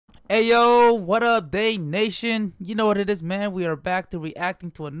Ayo, what up, Day Nation? You know what it is, man. We are back to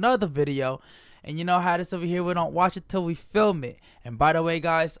reacting to another video. And you know how this over here, we don't watch it till we film it. And by the way,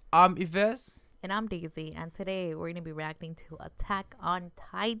 guys, I'm Yves. And I'm Daisy. And today we're going to be reacting to Attack on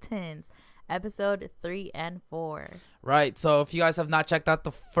Titans, episode 3 and 4. Right, so if you guys have not checked out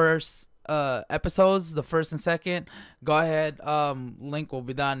the first episodes, the first and second, go ahead. Link will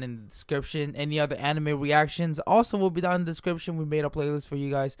be down in the description. Any other anime reactions also will be down in the description. We made a playlist for you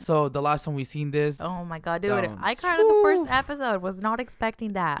guys. So the last time we seen this, oh my god, dude, I cried at the first episode. Was not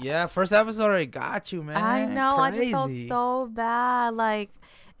expecting that. Yeah, first episode already got you, man. I know. Crazy. I just felt so bad. Like,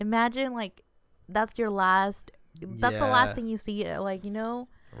 imagine like that's your last, that's the last thing you see, like, you know,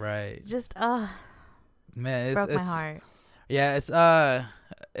 right? Just man, broke my heart. Yeah,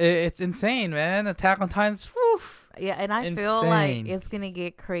 it's insane, man. Attack on Titans. Whew. Yeah, and I feel like it's gonna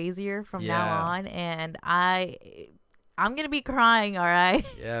get crazier from now on, and I'm gonna be crying. All right.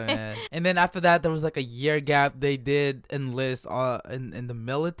 Yeah, man. And then after that, there was like a year gap. They did enlist in the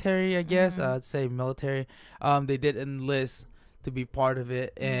military, I guess. I'd say military. They did enlist to be part of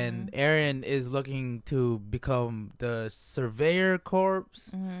it, and Eren is looking to become the surveyor corps,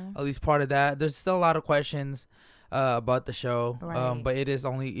 at least part of that. There's still a lot of questions about the show, right. But it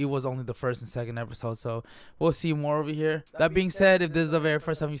was only the first and second episode, so we'll see more over here. That being said, if this is the very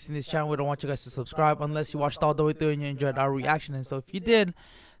first time you've seen this channel, we don't want you guys to subscribe unless you watched all the way through and you enjoyed our reaction. And so if you did,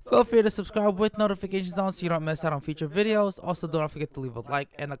 feel free to subscribe with notifications on so you don't miss out on future videos. Also, don't forget to leave a like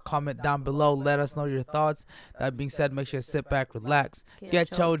and a comment down below. Let us know your thoughts. That being said, make sure you sit back, relax,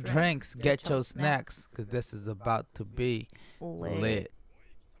 get your drinks, get your snacks, because this is about to be lit.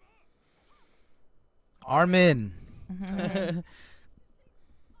 Armin.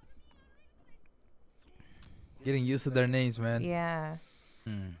 Getting used to their names, man. Yeah.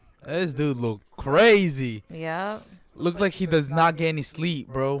 This dude look crazy. Yep. Looks like he does not get any sleep,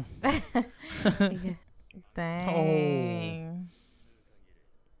 bro. Dang.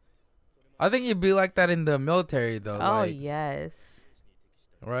 I think you'd be like that in the military, though. Oh, like, yes.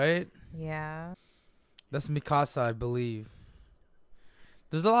 right? Yeah. That's Mikasa, I believe.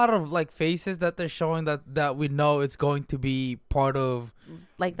 There's a lot of like faces that they're showing that we know it's going to be part of,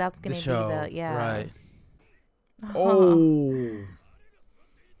 like, that's gonna be the right. Oh.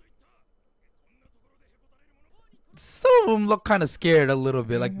 Some of them look kind of scared a little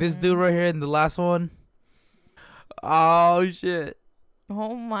bit. Like this dude right here in the last one. Oh shit.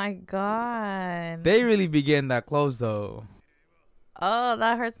 Oh my god. They really be getting that close though. Oh,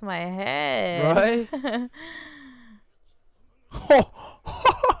 that hurts my head. Right?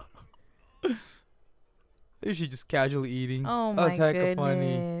 Is she just casually eating? Oh my hecka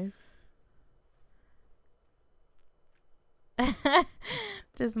goodness. Funny.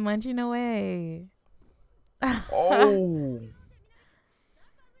 Just munching away. Oh.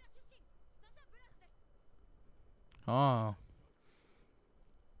 Oh.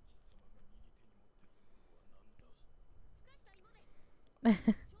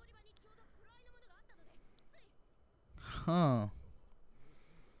 Huh.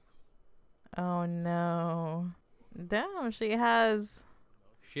 Oh no. Damn, she has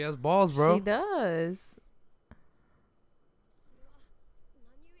balls, bro. She does.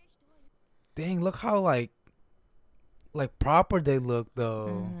 Dang, look how like proper they look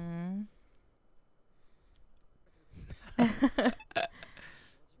though.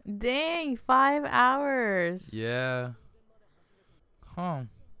 Dang, 5 hours. Yeah. Huh.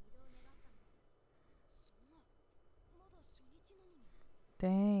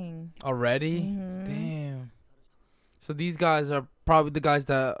 Dang. Already? Damn. So these guys are probably the guys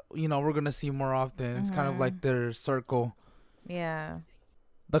that, you know, we're gonna see more often. It's kind of like their circle. Yeah.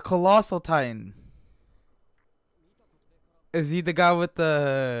 The Colossal Titan. Is he the guy with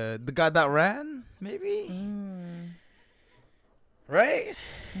the guy that ran? Maybe? Right?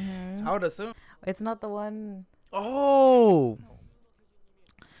 I would assume. It's not the one. Oh!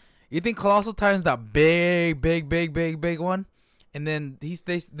 You think Colossal Titan's that big one? And then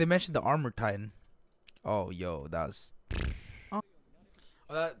they mentioned the Armor Titan. Oh, yo, that's...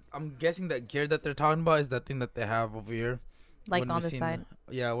 I'm guessing that gear that they're talking about is that thing that they have over here. Like on the side?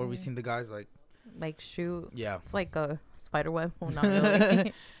 Yeah, where we seen the guys like shoot. Yeah. It's like a spider web. Well, not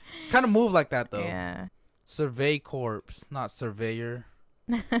really. Kind of move like that, though. Yeah. Survey corps, not surveyor.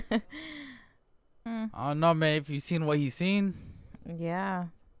 I don't know, man. If you've seen what he's seen. Yeah.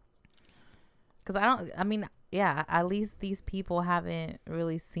 Because I mean, yeah, at least these people haven't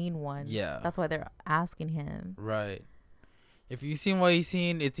really seen one. Yeah. That's why they're asking him. Right. If you've seen what he's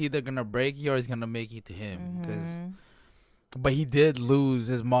seen, it's either going to break you or it's going to make you to him. But he did lose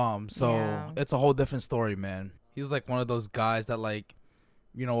his mom. So it's a whole different story, man. He's like one of those guys that like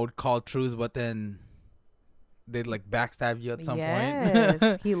you know, would call truce, but then they'd like backstab you at some point.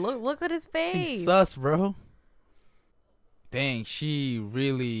 Yes. He look at his face. He's sus, bro. Dang, she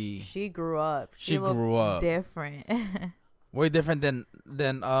grew up. She grew up different. way different than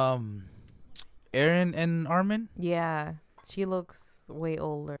Eren and Armin. Yeah, she looks way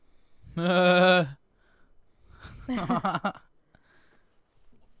older. My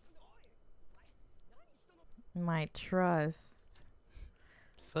trust.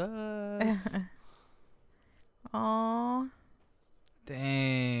 Sus. Oh.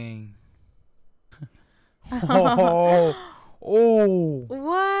 Dang. Oh. Oh.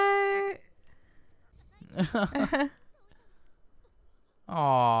 What?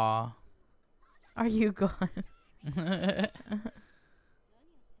 Aw. Are you gone?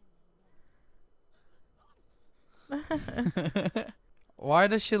 Why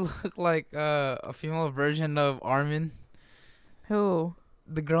does she look like a female version of Armin? Who?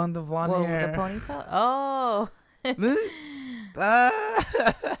 The girl in the blonde hair. The ponytail? Oh.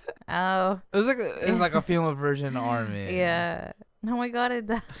 Oh. It's like a female version of Armin. Yeah. Oh my god, it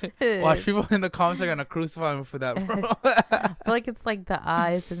does. Watch, people in the comments are gonna crucify me for that, bro. I feel like it's like the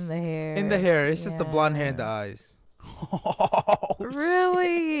eyes and the hair. In the hair. It's just the blonde hair and the eyes.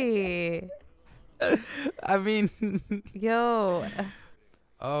 Really? I mean. Yo.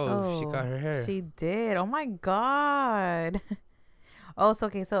 Oh, she got her hair. She did. Oh my god. Oh, so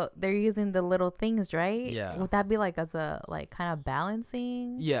okay, so they're using the little things, right? Yeah. Would that be like as a like kind of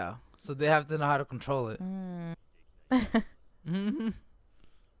balancing? Yeah. So they have to know how to control it.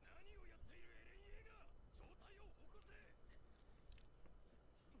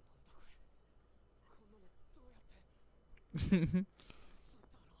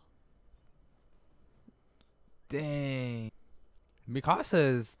 Dang. Mikasa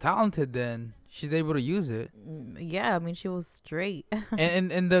is talented then. She's able to use it. Yeah, I mean, she was straight.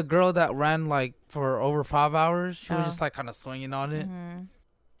 and the girl that ran like for over 5 hours, she was just like kind of swinging on it.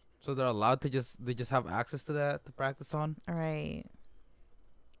 So they're allowed to they just have access to that to practice on. Right.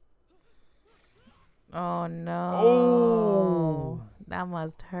 Oh no. Oh. That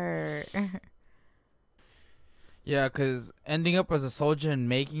must hurt. Yeah, because ending up as a soldier and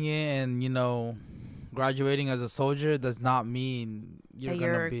making it and, you know, graduating as a soldier does not mean you're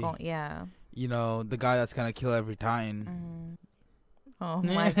going to be, yeah, you know, the guy that's going to kill every time. Oh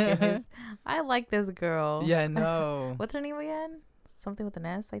my goodness. I like this girl. Yeah, I know. What's her name again? Something with an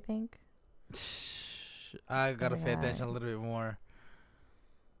S, I think. I got to pay attention a little bit more.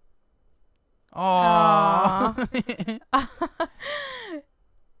 Aww.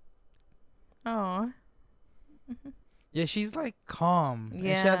 Oh. Yeah, she's like calm. Yeah.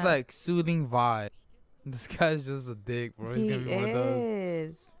 And she has like soothing vibe. This guy's just a dick, bro. He's gonna be one of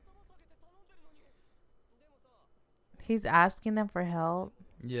those. He's asking them for help.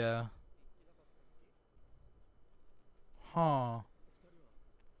 Yeah. Huh.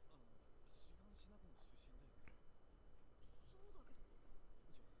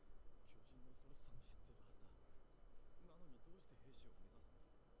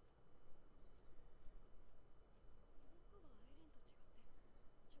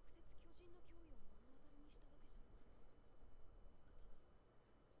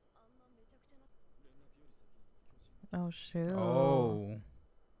 Oh shoot. Oh.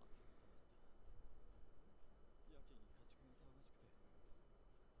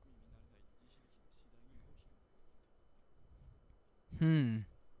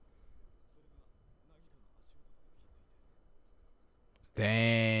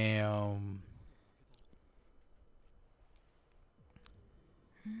 Damn.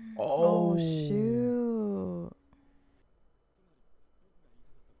 Oh shoot.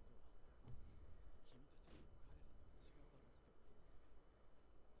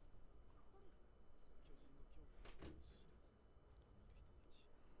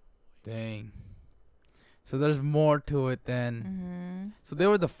 Dang. So there's more to it then. So they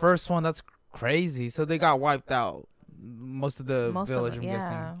were the first one. That's crazy. So they got wiped out. Most of the village, I'm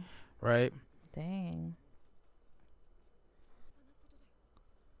guessing. Right? Dang.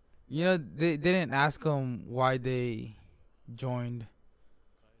 You know, they didn't ask them why they joined.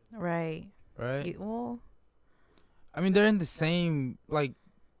 Right. Right? Well, I mean, they're in the same, like...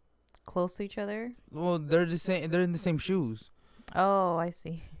 close to each other? Well, they're the same. They're in the same shoes. Oh, I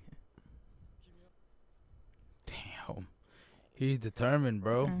see. Damn. He's determined,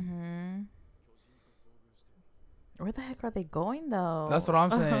 bro. Where the heck are they going, though? That's what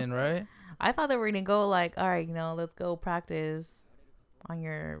I'm saying, right? I thought they were going to go like, all right, you know, let's go practice on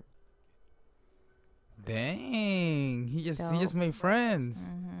your... Dang. He just made friends.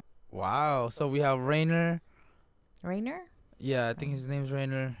 Wow. So we have Rainer. Rainer? Yeah, I think his name's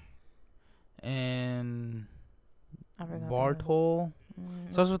Rainer. And I forgot. Bartol.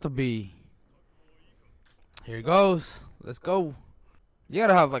 Starts with a B. Here it goes. Let's go. You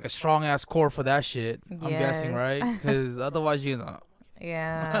gotta have like a strong ass core for that shit. I'm guessing, right? Because otherwise, you know.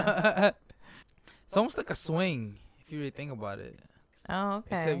 Yeah. It's almost like a swing if you really think about it. Oh,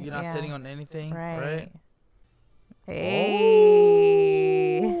 okay. Except you're not sitting on anything, right?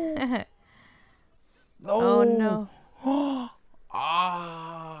 Hey. Oh no.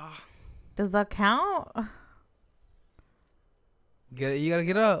 Ah. Does that count? You gotta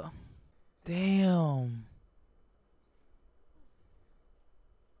get up. Damn.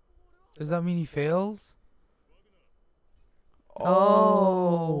 Does that mean he fails?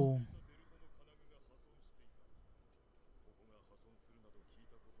 Oh.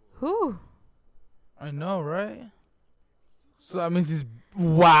 Whew. I know, right? So that means he's...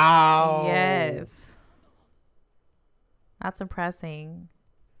 Wow. Yes. That's impressing.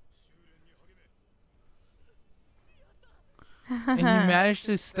 And he managed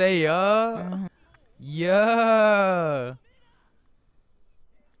to stay up? Yeah.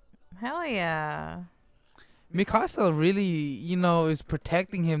 Hell yeah. Mikasa really, you know, is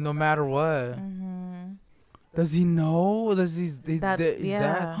protecting him no matter what. Does he know? Does he...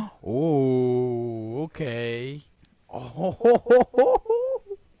 that? Oh, okay. Oh.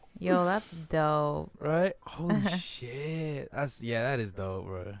 Yo, that's dope. Right? Holy shit. That is dope,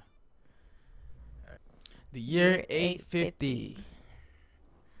 bro. The year 850.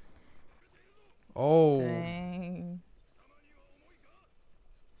 Oh. Dang.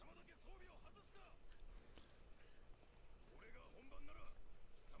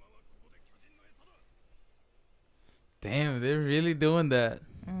 Damn, they're really doing that.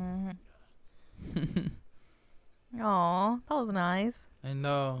 Oh, that was nice. I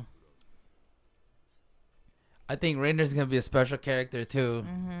know. I think Rainer's gonna be a special character too.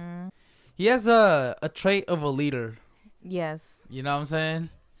 He has a trait of a leader. Yes. You know what I'm saying?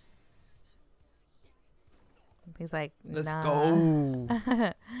 He's like, let's nah. go.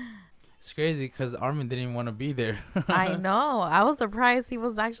 It's crazy because Armin didn't even want to be there. I know. I was surprised he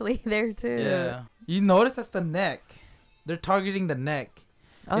was actually there too. Yeah. You notice that's the neck. They're targeting the neck.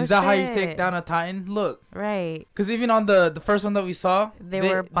 Oh, is that how you take down a Titan? Look. Right. Because even on the first one that we saw, they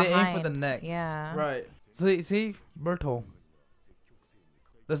were behind. They aim for the neck. Yeah. Right. See, Bertol.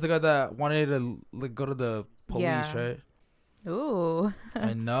 That's the guy that wanted to like go to the police, right? Ooh.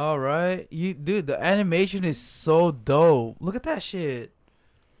 I know, right? Dude, the animation is so dope. Look at that shit.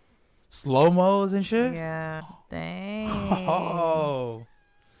 Slow-mos and shit. Yeah. Dang. Oh,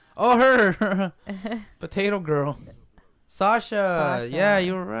 her. Potato girl. Sasha. Yeah,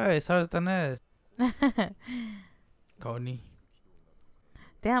 you were right. Sasha Tanes. Coney.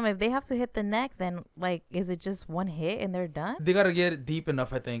 Damn, if they have to hit the neck, then like, is it just one hit and they're done? They gotta get it deep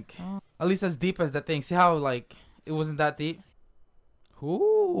enough, I think. At least as deep as that thing. See how like it wasn't that deep?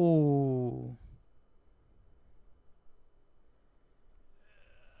 Ooh.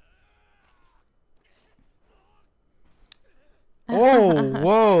 Oh,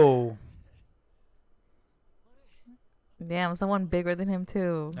 whoa. Damn, someone bigger than him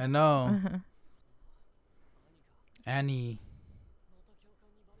too. I know. Annie.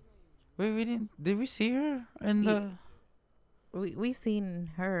 Wait, did we see her in the... We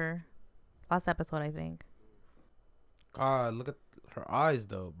seen her last episode, I think. God, look at her eyes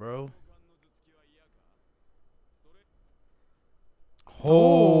though, bro.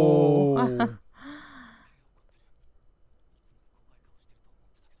 Oh.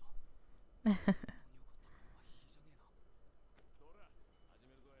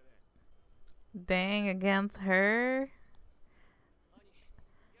 Dang, against her.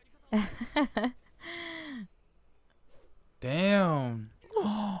 Damn.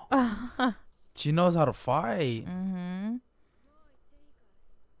 She knows how to fight.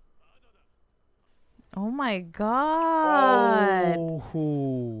 Oh my god.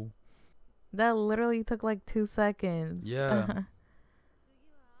 Oh. That literally took like 2 seconds. Yeah.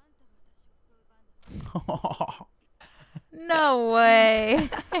 No way.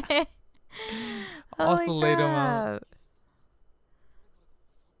 Also laid him out.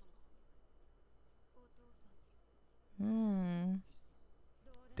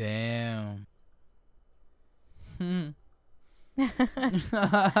 Damn.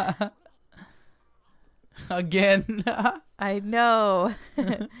 Again. I know.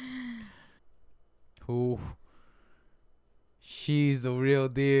 Ooh. She's the real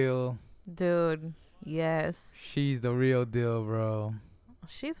deal. Dude, yes. She's the real deal, bro.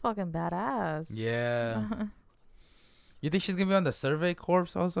 She's fucking badass. Yeah. You think she's gonna be on the survey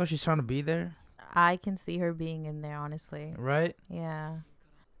corps also? She's trying to be there? I can see her being in there, honestly. Right? Yeah.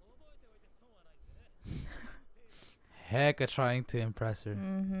 Hecka trying to impress her.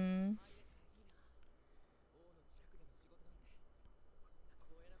 Mm-hmm.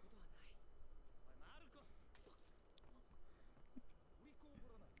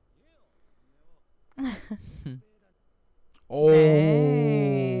 Oh.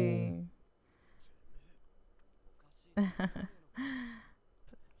 Dang.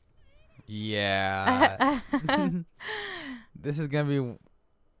 Yeah. This is gonna be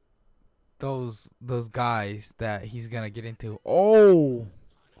those guys that he's gonna get into. Oh.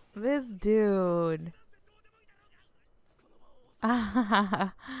 This dude.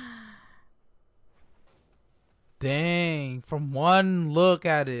 Dang. From one look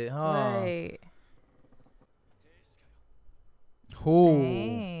at it, huh? Right. Who?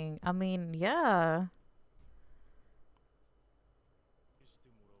 Dang. I mean, yeah.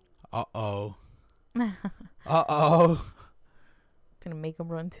 Uh-oh. Uh-oh. Gonna make him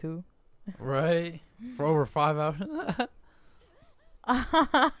run too. Right? For over 5 hours.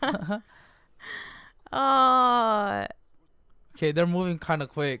 Oh. Okay, they're moving kind of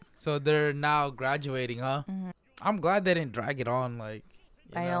quick. So they're now graduating, huh? Mm-hmm. I'm glad they didn't drag it on. Like,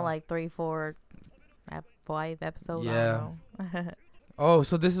 I know, like 3, 4, 5 episodes. Yeah. I don't know. Oh,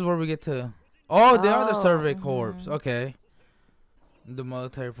 so this is where we get to... Oh, they are the Oh, survey corps. Okay. The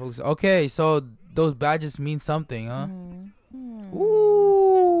military police. Okay, so those badges mean something, huh? Mm-hmm.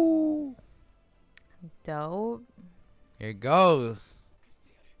 Ooh. Dope. Here it goes.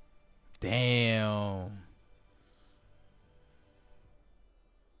 Damn.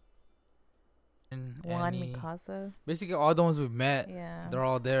 One Annie. Mikasa. Basically, all the ones we've met, Yeah. they're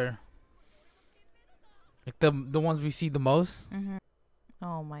all there. Like the ones we see the most. Mm-hmm.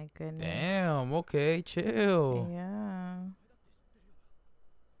 Oh my goodness. Damn. Okay, chill. Yeah.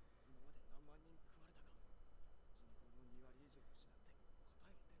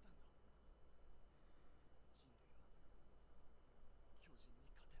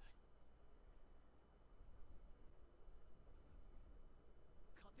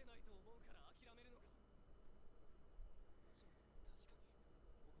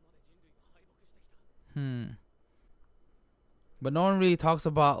 But no one really talks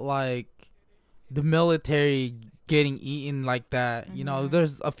about like the military getting eaten like that. You know,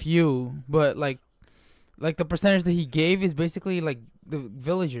 there's a few, but like the percentage that he gave is basically like the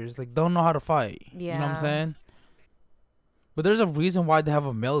villagers like don't know how to fight. Yeah. You know what I'm saying? But there's a reason why they have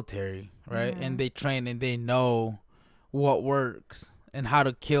a military, right? And they train and they know what works and how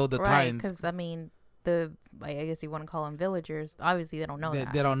to kill the Titans. Because I mean, I guess you want to call them villagers. Obviously, they don't know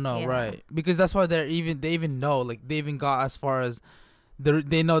that. They don't know, right? Because that's why they even know, like they even got as far as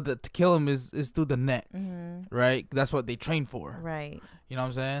they know that to kill him is through the neck, right? That's what they train for, Right. You know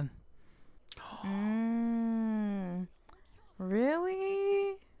what I'm saying?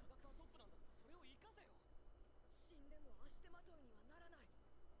 Really?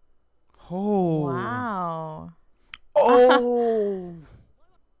 Oh. Wow. Oh.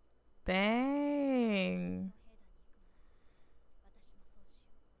 Dang.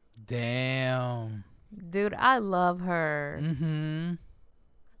 Damn. Dude, I love her. Mm-hmm.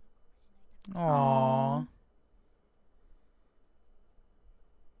 Aww.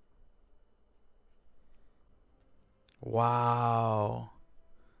 Wow.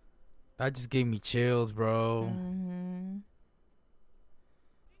 That just gave me chills, bro.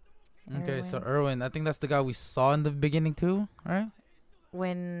 Okay, so Erwin, I think that's the guy we saw in the beginning too, right?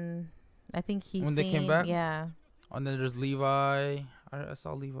 When I think when they came back, yeah. And then there's Levi. I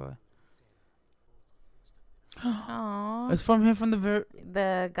saw Levi. Aww. It's from him from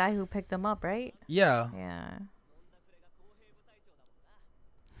the guy who picked him up, right? Yeah. Yeah.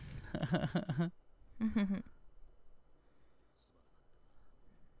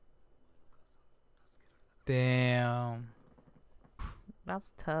 Damn.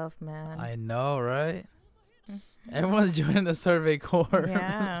 That's tough, man. I know, right? Everyone's joining the survey corps.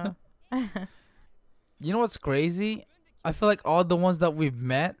 Yeah. You know what's crazy? I feel like all the ones that we've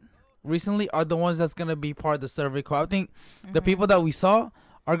met recently are the ones that's gonna be part of the survey corps. I think the people that we saw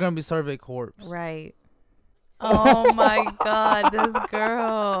are gonna be survey corps. Right. Oh my god, this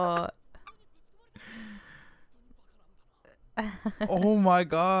girl. Oh my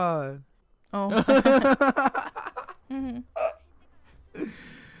god. Oh.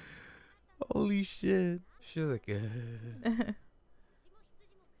 Holy shit. She was like,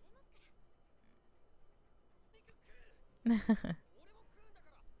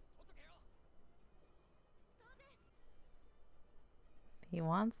 He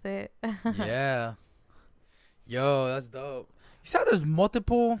wants it. yeah. Yo, that's dope. You said there's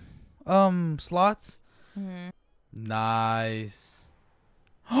multiple slots. Mm-hmm. Nice.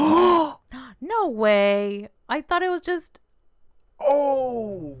 No way. I thought it was just.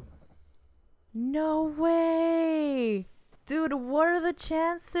 Oh. No way. Dude, what are the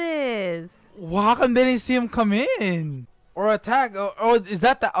chances? Well, how come they didn't see him come in or attack? Or is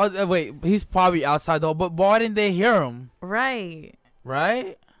that the? Wait, he's probably outside though. But why didn't they hear him? Right.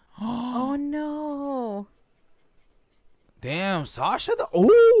 Right. Oh no. Damn, Sasha.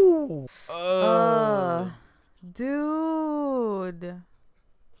 Ooh. Dude.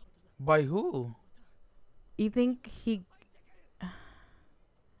 By who? You think he?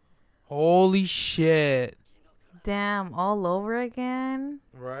 Holy shit. Damn, all over again?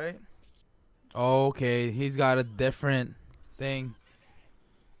 Right? Okay, he's got a different thing.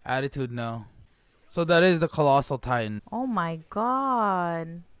 Attitude now. So that is the Colossal Titan. Oh my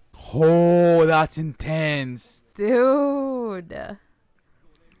god. Oh, that's intense. Dude.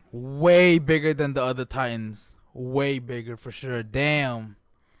 Way bigger than the other Titans. Way bigger for sure. Damn.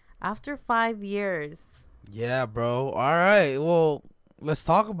 After 5 years. Yeah, bro. Alright, well, let's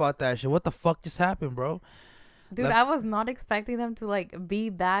talk about that shit. What the fuck just happened, bro? Dude, I was not expecting them to like be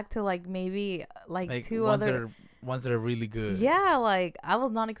back to like maybe like two other ones that are really good. Yeah, like I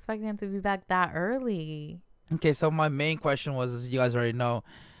was not expecting them to be back that early. Okay, so my main question was, as you guys already know,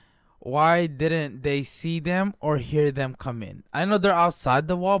 why didn't they see them or hear them come in? I know they're outside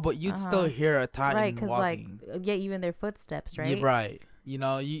the wall, but you'd still hear a Titan right, because like walking. even their footsteps, right? Yeah, right. You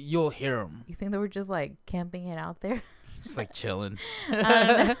know, you'll hear them. You think they were just like camping it out there? Just like chilling.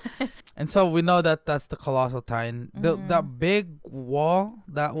 And so we know that that's the Colossal Titan. That big wall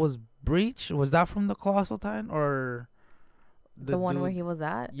that was breached, was that from the Colossal Titan or the one where he was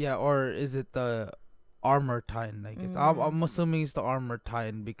at? Yeah, or is it the Armor Titan? I guess I'm assuming it's the Armor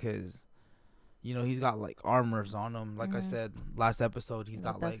Titan because, you know, he's got like armors on him. Like I said last episode, he's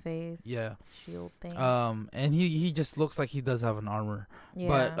got like face shield thing. And he just looks like he does have an armor.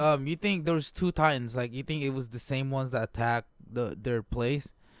 Yeah. But you think there's two Titans? Like you think it was the same ones that attacked their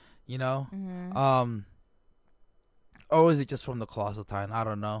place? You know? Or is it just from the Colossal Titan? I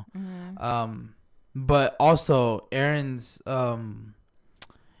don't know. But also Eren's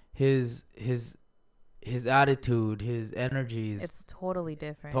his attitude, his energies, it's totally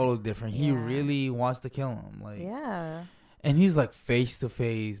different. Totally different. He really wants to kill him. Like yeah. And he's like face to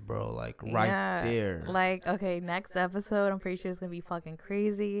face, bro. Like right there. Like, okay, next episode, I'm pretty sure it's gonna be fucking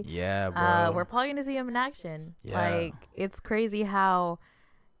crazy. Yeah, bro. We're probably gonna see him in action. Yeah. Like, it's crazy how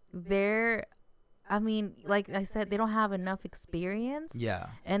I mean, like I said, they don't have enough experience. Yeah.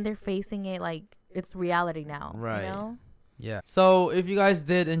 And they're facing it like it's reality now. Right. You know? Yeah. So if you guys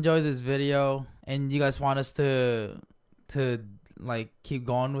did enjoy this video and you guys want us to like keep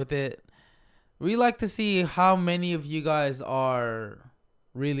going with it, we like to see how many of you guys are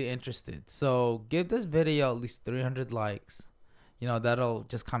really interested. So give this video at least 300 likes. You know, that'll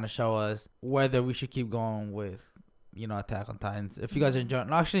just kind of show us whether we should keep going with, you know, Attack on Titans. If you guys are enjoying,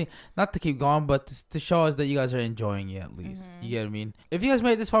 actually not to keep going, but to show us that you guys are enjoying it at least. You get what I mean? If you guys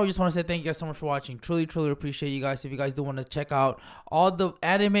made it this far, we just want to say thank you guys so much for watching. Truly appreciate you guys. If you guys do want to check out all the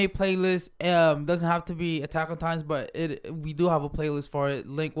anime playlists, doesn't have to be Attack on Titans, but we do have a playlist for it.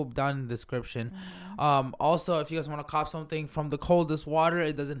 Link will be down in the description. Also, if you guys want to cop something from the coldest water,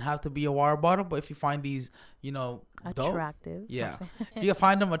 it doesn't have to be a water bottle, but if you find these, you know, attractive, yeah, if you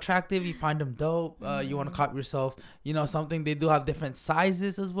find them attractive, you find them dope, you want to cop yourself, you know, something. They do have different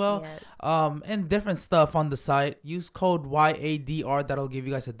sizes as well. And different stuff on the site. Use code YADR, that'll give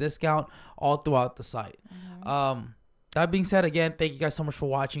you guys a discount all throughout the site. That being said, again, thank you guys so much for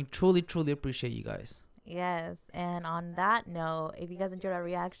watching. Truly appreciate you guys. Yes, and on that note, if you guys enjoyed our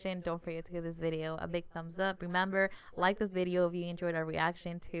reaction, don't forget to give this video a big thumbs up. Remember, like this video if you enjoyed our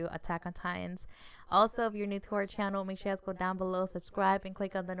reaction to Attack on Titans. Also, if you're new to our channel, make sure you guys go down below, subscribe, and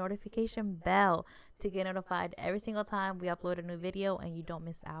click on the notification bell to get notified every single time we upload a new video and you don't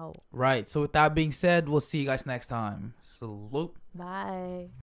miss out. Right. So with that being said, we'll see you guys next time. Salute. Bye.